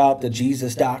stamp out the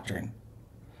Jesus doctrine.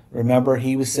 Remember,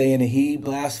 he was saying that he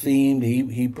blasphemed,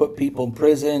 he put people in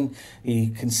prison, he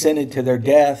consented to their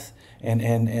death,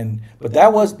 but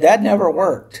that never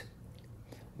worked.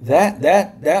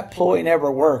 That ploy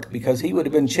never worked, because he would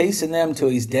have been chasing them to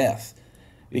his death,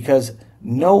 because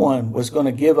no one was going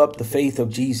to give up the faith of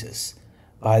Jesus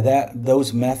by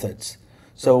those methods.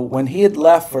 So when he had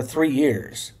left for 3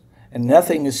 years, and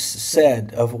nothing is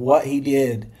said of what he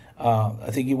did, I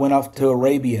think he went off to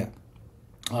Arabia.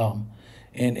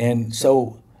 And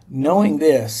so knowing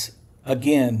this,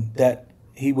 again, that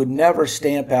he would never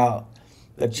stamp out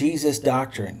the Jesus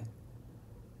doctrine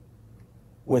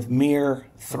with mere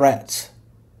threats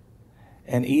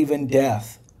and even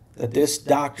death, that this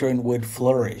doctrine would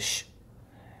flourish,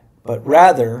 but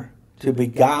rather to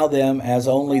beguile them as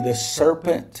only the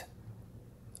serpent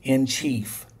in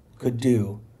chief could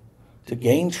do, to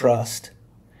gain trust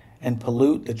and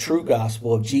pollute the true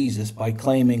gospel of Jesus by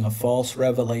claiming a false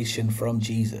revelation from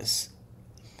Jesus.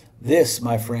 This,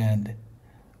 my friend,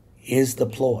 is the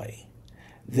ploy.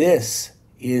 This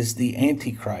is the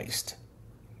Antichrist.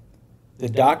 The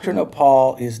doctrine of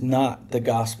Paul is not the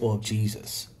gospel of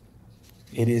Jesus.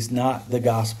 It is not the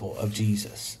gospel of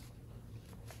Jesus.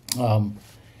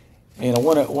 And I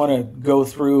want to go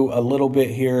through a little bit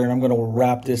here, and I'm going to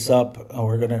wrap this up.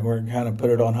 We're kind of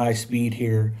put it on high speed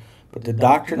here. But the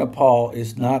doctrine of Paul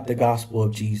is not the gospel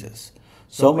of Jesus.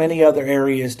 So many other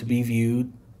areas to be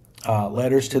viewed.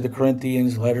 letters to the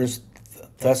Corinthians, letters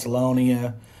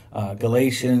Thessalonica,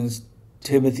 Galatians,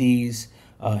 Timothy's,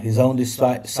 his own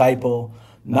disciple,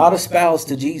 not espoused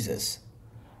to Jesus,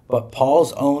 but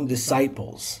Paul's own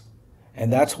disciples.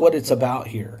 And that's what it's about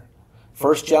here.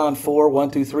 1 John 4,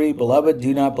 1 through 3, Beloved,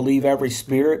 do not believe every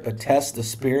spirit, but test the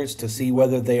spirits to see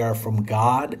whether they are from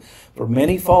God. For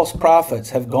many false prophets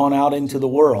have gone out into the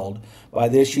world. By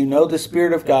this you know the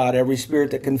Spirit of God. Every spirit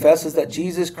that confesses that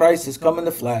Jesus Christ has come in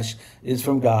the flesh is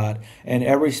from God. And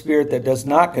every spirit that does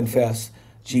not confess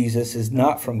Jesus is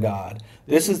not from God.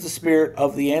 This is the spirit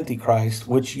of the Antichrist,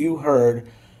 which you heard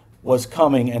was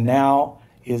coming and now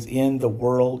is in the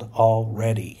world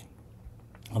already.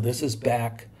 Now, this is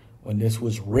back when this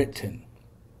was written.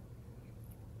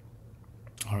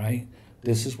 All right?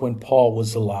 This is when Paul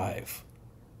was alive.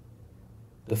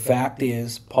 The fact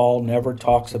is, Paul never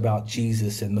talks about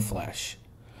Jesus in the flesh.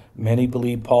 Many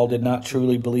believe Paul did not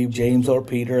truly believe James or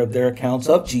Peter of their accounts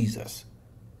of Jesus.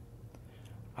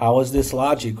 How is this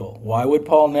logical? Why would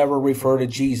Paul never refer to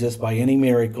Jesus by any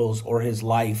miracles or his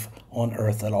life on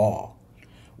earth at all?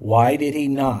 Why did he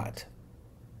not?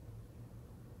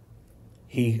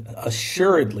 He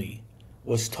assuredly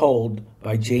was told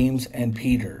by James and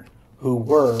Peter, who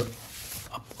were,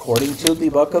 according to the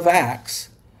book of Acts,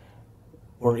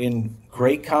 were in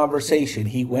great conversation.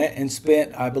 He went and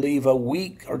spent, I believe, a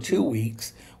week or 2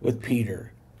 weeks with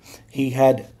Peter. He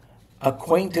had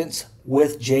acquaintance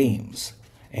with James.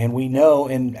 And we know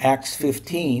in Acts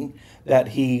 15 that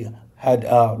he had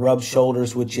rubbed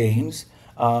shoulders with James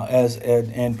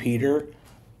and Peter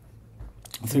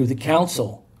through the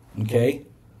council. Okay?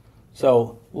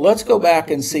 So let's go back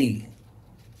and see.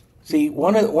 See,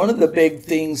 one of the big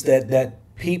things that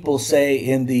people say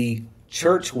in the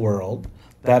church world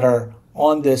that are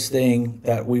on this thing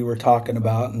that we were talking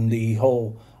about and the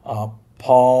whole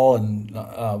Paul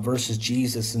and versus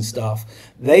Jesus and stuff,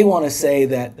 they want to say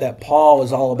that Paul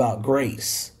is all about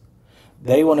grace.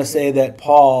 They want to say that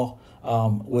Paul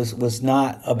was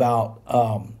not about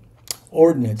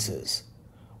ordinances,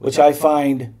 which I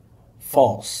find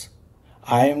false.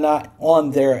 I am not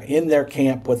in their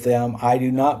camp with them. I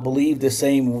do not believe the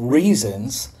same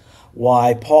reasons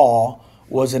why Paul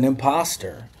was an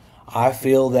imposter. I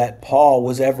feel that Paul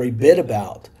was every bit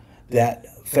about that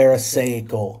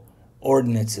Pharisaical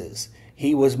ordinances.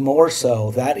 He was more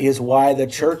so. That is why the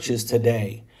churches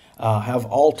today have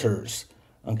altars,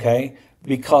 okay?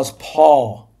 Because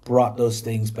Paul brought those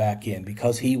things back in,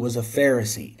 because he was a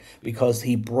Pharisee, because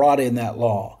he brought in that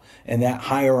law and that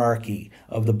hierarchy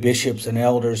of the bishops and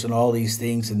elders and all these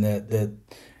things, and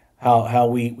how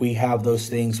we have those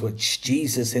things which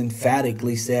Jesus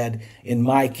emphatically said, in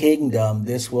my kingdom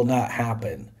this will not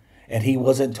happen. And he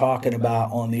wasn't talking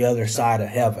about on the other side of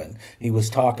heaven. He was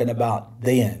talking about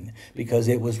then, because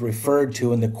it was referred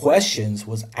to and the questions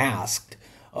was asked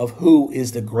of who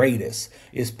is the greatest.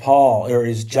 Is Paul or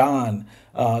is John?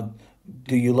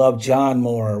 Do you love John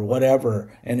more or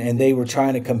whatever? And they were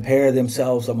trying to compare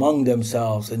themselves among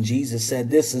themselves. And Jesus said,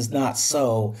 this is not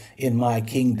so in my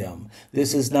kingdom.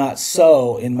 This is not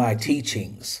so in my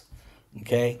teachings.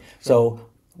 Okay? So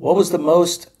what was the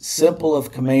most simple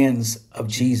of commands of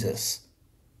Jesus?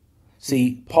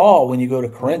 See, Paul, when you go to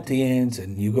Corinthians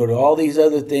and you go to all these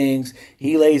other things,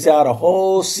 he lays out a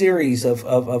whole series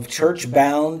of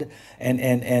church-bound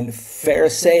and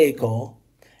Pharisaical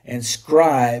and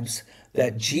scribes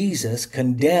that Jesus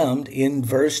condemned in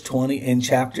verse 20, in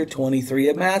chapter 23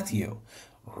 of Matthew.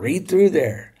 Read through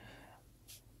there.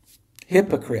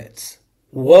 Hypocrites,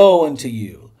 woe unto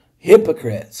you.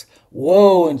 Hypocrites,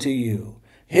 woe unto you.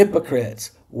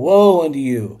 Hypocrites, woe unto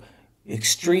you.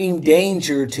 Extreme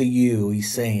danger to you,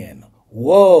 he's saying.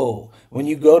 Woe. When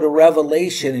you go to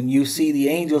Revelation and you see the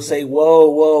angel say, woe,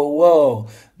 woe, woe,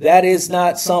 that is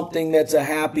not something that's a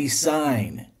happy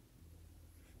sign.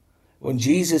 When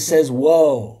Jesus says,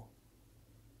 woe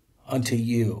unto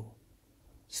you,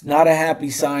 it's not a happy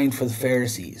sign for the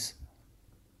Pharisees.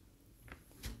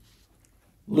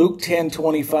 Luke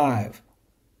 10:25,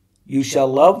 you shall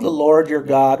love the Lord your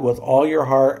God with all your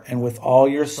heart and with all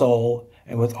your soul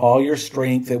and with all your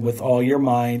strength and with all your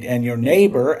mind, and your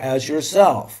neighbor as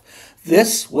yourself.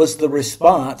 This was the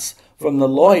response from the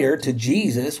lawyer to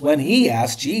Jesus when he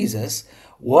asked Jesus,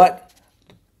 what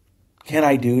can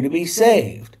I do to be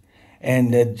saved?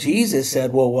 And Jesus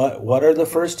said, well, what are the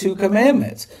first two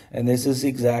commandments? And this is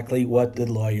exactly what the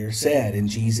lawyer said. And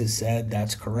Jesus said,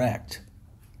 that's correct.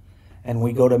 And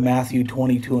we go to Matthew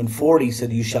 22:40. He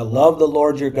said, you shall love the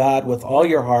Lord your God with all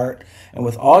your heart and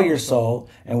with all your soul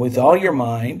and with all your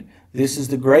mind. This is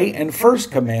the great and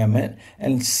first commandment.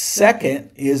 And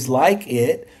second is like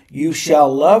it, you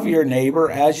shall love your neighbor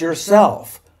as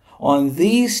yourself. On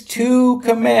these two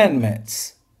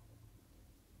commandments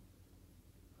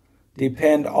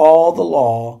depend all the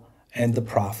law and the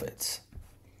prophets.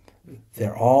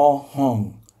 They're all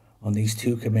hung on these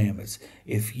two commandments.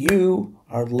 If you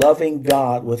are loving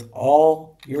God with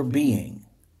all your being,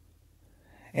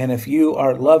 and if you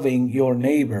are loving your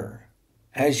neighbor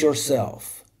as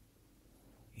yourself,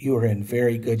 you are in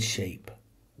very good shape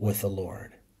with the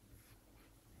Lord.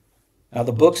 Now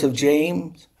the books of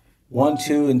James, 1,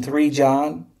 2, and 3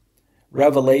 John,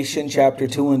 Revelation chapter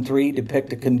 2 and 3 depict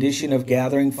the condition of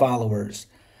gathering followers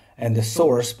and the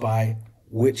source by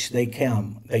which they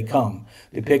come,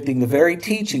 depicting the very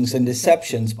teachings and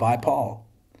deceptions by Paul.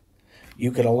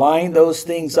 You could align those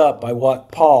things up by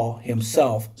what Paul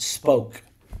himself spoke.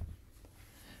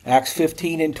 Acts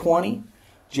 15 and 20,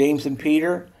 James and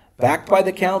Peter, backed by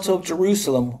the Council of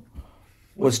Jerusalem,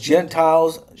 was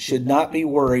Gentiles should not be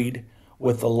worried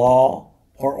with the law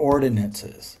or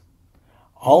ordinances.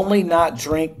 Only not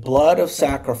drink blood of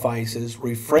sacrifices,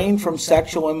 refrain from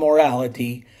sexual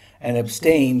immorality, and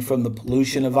abstain from the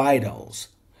pollution of idols.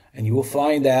 And you will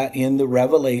find that in the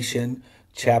Revelation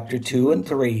chapter 2 and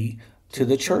 3 to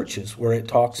the churches, where it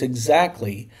talks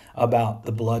exactly about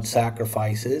the blood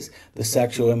sacrifices, the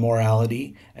sexual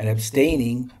immorality, and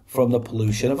abstaining from the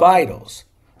pollution of idols.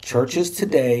 Churches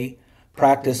today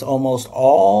practice almost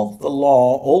all the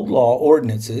old law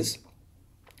ordinances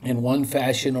in one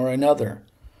fashion or another.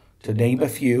 To name a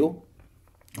few,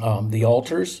 the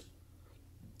altars.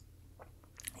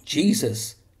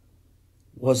 Jesus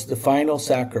was the final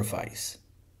sacrifice.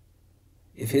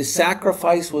 If his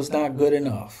sacrifice was not good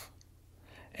enough,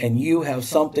 and you have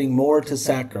something more to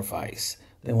sacrifice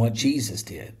than what Jesus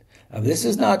did. Now, this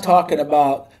is not talking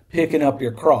about picking up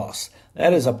your cross.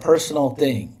 That is a personal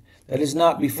thing. That is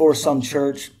not before some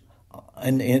church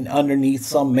and underneath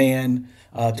some man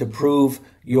to prove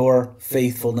your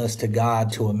faithfulness to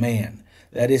God to a man.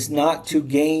 That is not to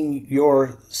gain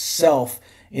yourself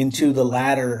into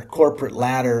the corporate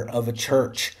ladder of a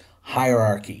church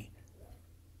hierarchy.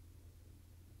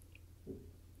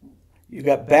 You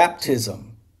got baptism.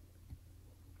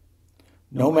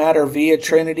 No matter via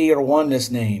Trinity or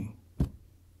oneness name.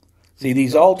 See,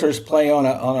 these altars play on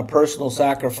a personal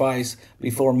sacrifice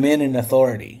before men in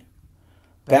authority.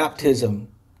 Baptism,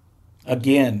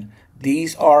 again,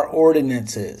 these are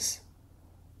ordinances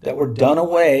that were done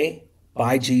away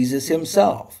by Jesus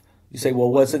himself. You say,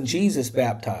 well, wasn't Jesus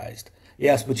baptized?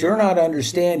 Yes, but you're not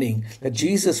understanding that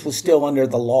Jesus was still under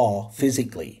the law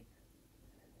physically.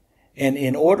 And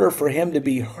in order for him to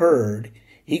be heard,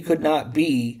 he could not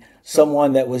be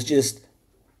someone that was just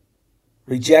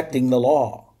rejecting the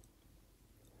law.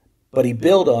 But he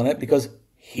built on it because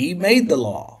he made the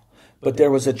law. But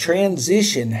there was a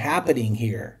transition happening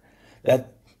here.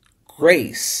 That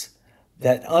grace,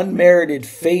 that unmerited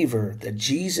favor that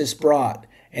Jesus brought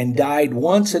and died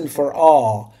once and for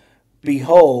all,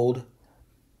 behold,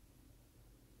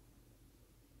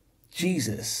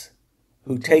 Jesus,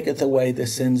 who taketh away the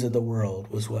sins of the world,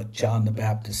 was what John the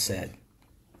Baptist said.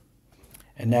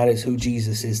 And that is who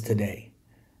Jesus is today.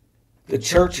 The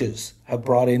churches have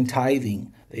brought in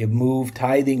tithing. They have moved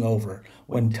tithing over,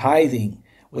 when tithing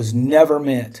was never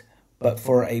meant but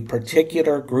for a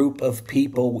particular group of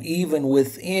people, even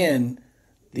within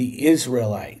the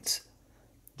Israelites,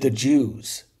 the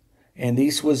Jews. And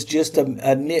this was just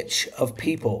a niche of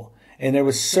people. And there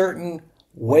was certain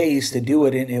ways to do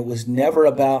it, and it was never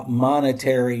about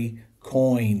monetary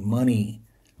coin, money.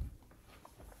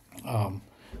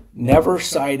 Never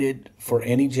cited for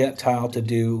any Gentile to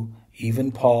do.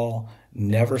 Even Paul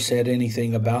never said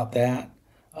anything about that.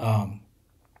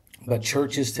 But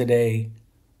churches today,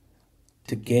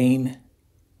 to gain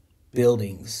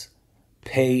buildings,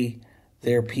 pay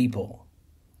their people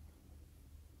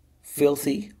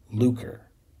filthy lucre.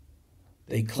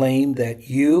 They claim that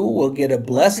you will get a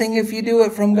blessing if you do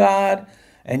it from God,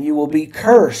 and you will be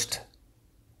cursed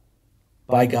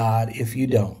by God if you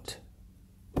don't.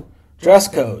 Dress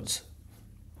codes.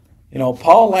 You know,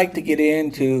 Paul liked to get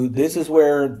into, this is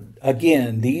where,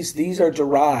 again, these are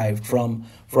derived from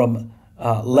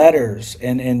letters,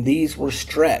 and these were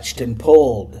stretched and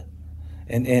pulled.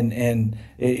 And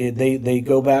they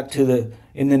go back to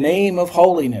in the name of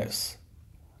holiness,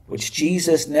 which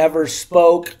Jesus never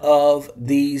spoke of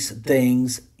these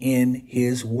things in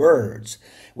his words.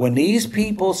 When these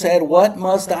people said, "What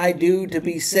must I do to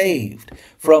be saved?"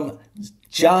 from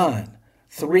John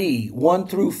 3, 1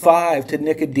 through 5 to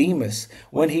Nicodemus,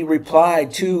 when he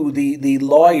replied to the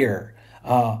lawyer,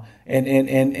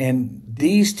 and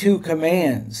these two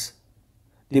commands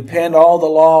depend all the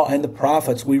law and the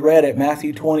prophets. We read at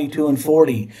Matthew 22 and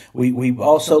 40. We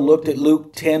also looked at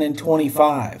Luke 10 and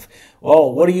 25.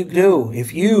 Oh, what do you do?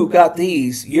 If you got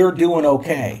these, you're doing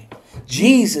okay.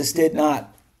 Jesus did not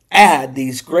add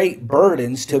these great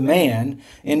burdens to man,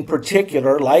 in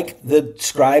particular, like the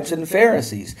scribes and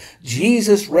Pharisees.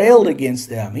 Jesus railed against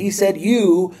them. He said,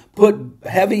 you put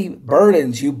heavy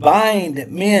burdens, you bind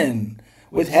men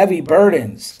with heavy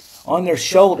burdens on their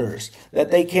shoulders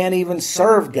that they can't even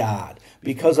serve God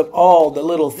because of all the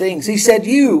little things. He said,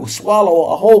 you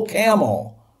swallow a whole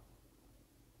camel,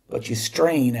 but you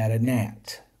strain at a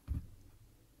gnat.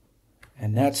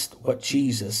 And that's what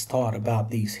Jesus thought about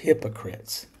these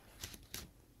hypocrites.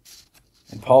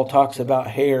 And Paul talks about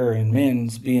hair and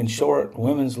men's being short,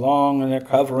 women's long, and their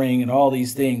covering and all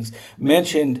these things.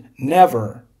 Mentioned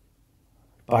never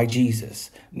by Jesus.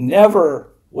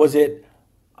 Never was it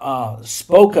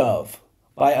spoke of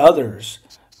by others.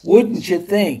 Wouldn't you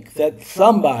think that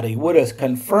somebody would have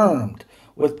confirmed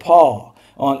with Paul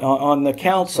on the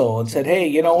council and said, hey,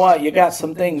 you know what? You got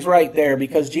some things right there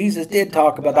because Jesus did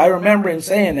talk about that. I remember him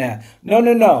saying that.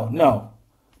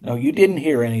 No, you didn't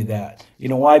hear any of that. You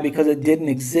know why? Because it didn't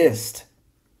exist.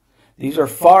 These are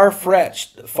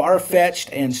far-fetched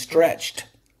and stretched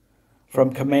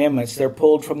from commandments. They're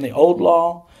pulled from the old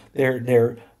law.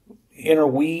 They're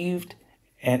interweaved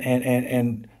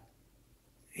and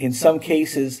in some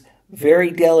cases very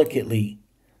delicately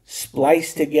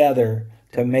spliced together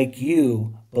to make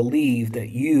you believe that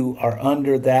you are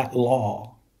under that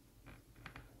law.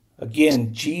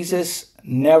 Again, Jesus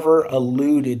never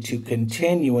alluded to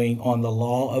continuing on the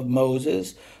law of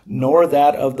Moses, nor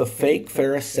that of the fake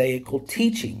Pharisaical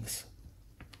teachings.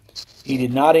 He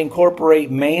did not incorporate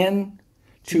man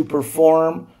to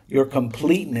perform your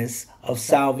completeness of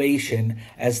salvation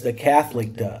as the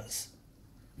Catholic does.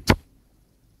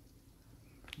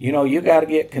 You know, you got to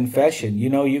get confession. You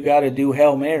know, you got to do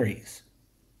Hail Marys.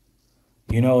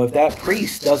 You know, if that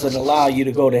priest doesn't allow you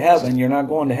to go to heaven, you're not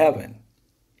going to heaven.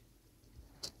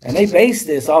 And they base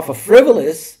this off a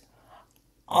frivolous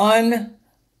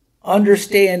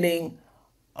understanding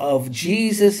of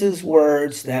Jesus'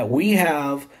 words that we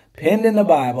have penned in the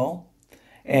Bible.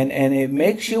 And it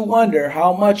makes you wonder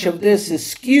how much of this is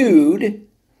skewed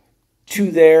to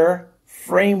their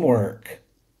framework.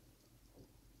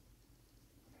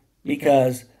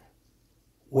 Because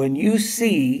when you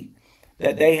see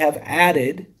that they have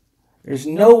added, there's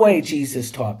no way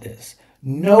Jesus taught this.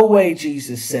 No way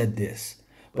Jesus said this.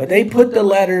 But they put the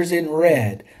letters in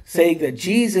red, saying that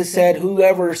Jesus said,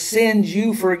 whoever sins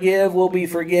you forgive will be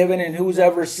forgiven, and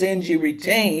whoever sins you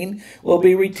retain will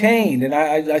be retained. And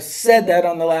I said that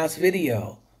on the last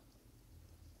video.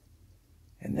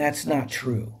 And that's not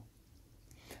true.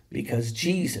 Because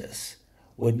Jesus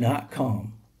would not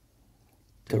come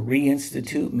to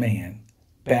reinstitute man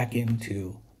back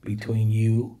into between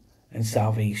you and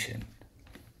salvation.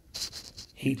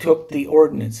 He took the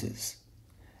ordinances.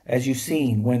 As you've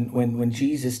seen, when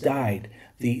Jesus died,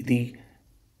 the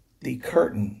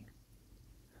curtain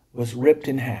was ripped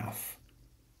in half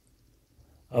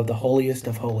of the holiest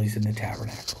of holies in the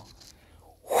tabernacle.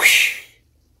 Whoosh!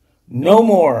 No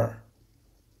more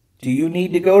do you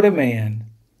need to go to man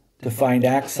to find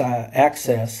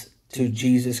access to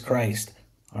Jesus Christ,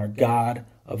 our God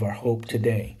of our hope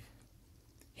today.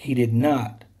 He did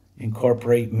not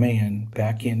incorporate man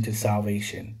back into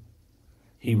salvation.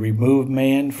 He removed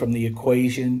man from the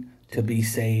equation to be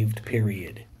saved,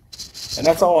 period. And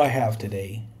that's all I have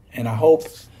today. And I hope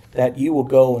that you will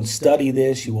go and study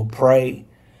this. You will pray.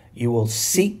 You will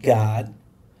seek God,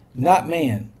 not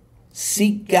man.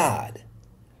 Seek God.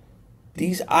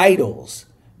 These idols,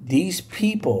 these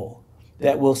people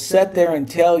that will sit there and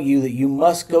tell you that you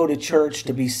must go to church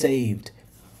to be saved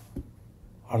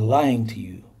are lying to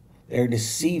you. They're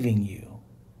deceiving you.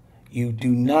 You do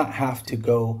not have to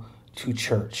go to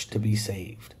church to be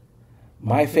saved.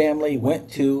 My family went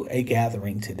to a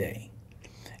gathering today,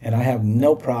 and I have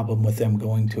no problem with them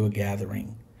going to a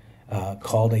gathering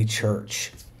called a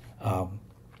church. I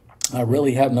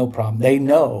really have no problem. They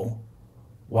know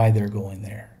why they're going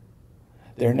there.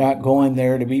 They're not going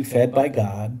there to be fed by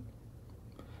God.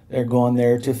 They're going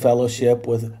there to fellowship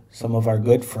with some of our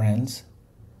good friends.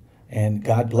 And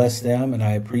God bless them, and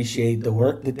I appreciate the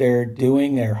work that they're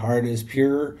doing. Their heart is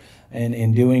pure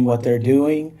in doing what they're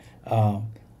doing.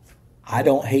 I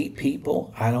don't hate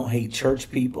people. I don't hate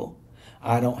church people.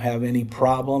 I don't have any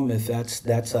problem if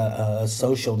that's a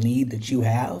social need that you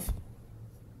have.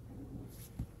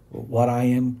 But what I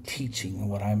am teaching,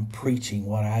 what I'm preaching,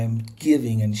 what I am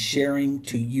giving and sharing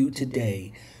to you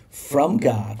today from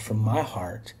God, from my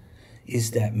heart,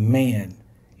 is that man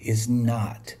is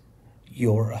not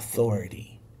your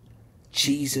authority.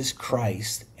 Jesus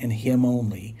Christ and him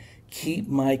only. Keep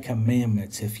my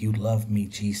commandments if you love me,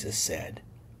 Jesus said.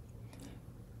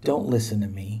 Don't listen to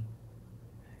me.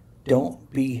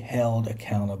 Don't be held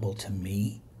accountable to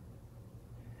me.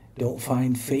 Don't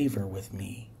find favor with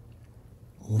me.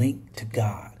 Link to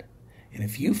God. And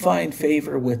if you find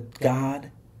favor with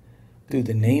God through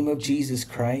the name of Jesus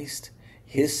Christ,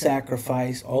 his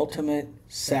sacrifice, ultimate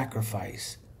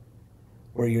sacrifice,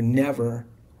 where you're never,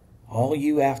 all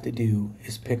you have to do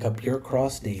is pick up your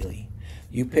cross daily.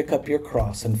 You pick up your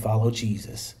cross and follow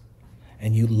Jesus.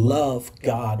 And you love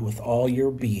God with all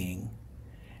your being.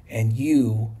 And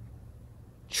you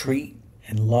treat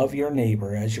and love your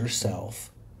neighbor as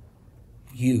yourself.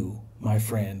 You, my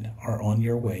friend, are on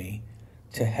your way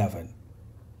to heaven.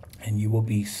 And you will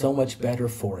be so much better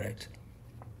for it.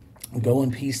 Go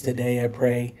in peace today, I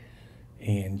pray.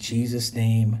 In Jesus'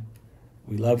 name,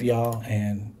 we love y'all,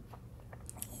 and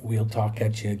we'll talk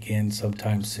at you again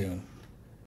sometime soon.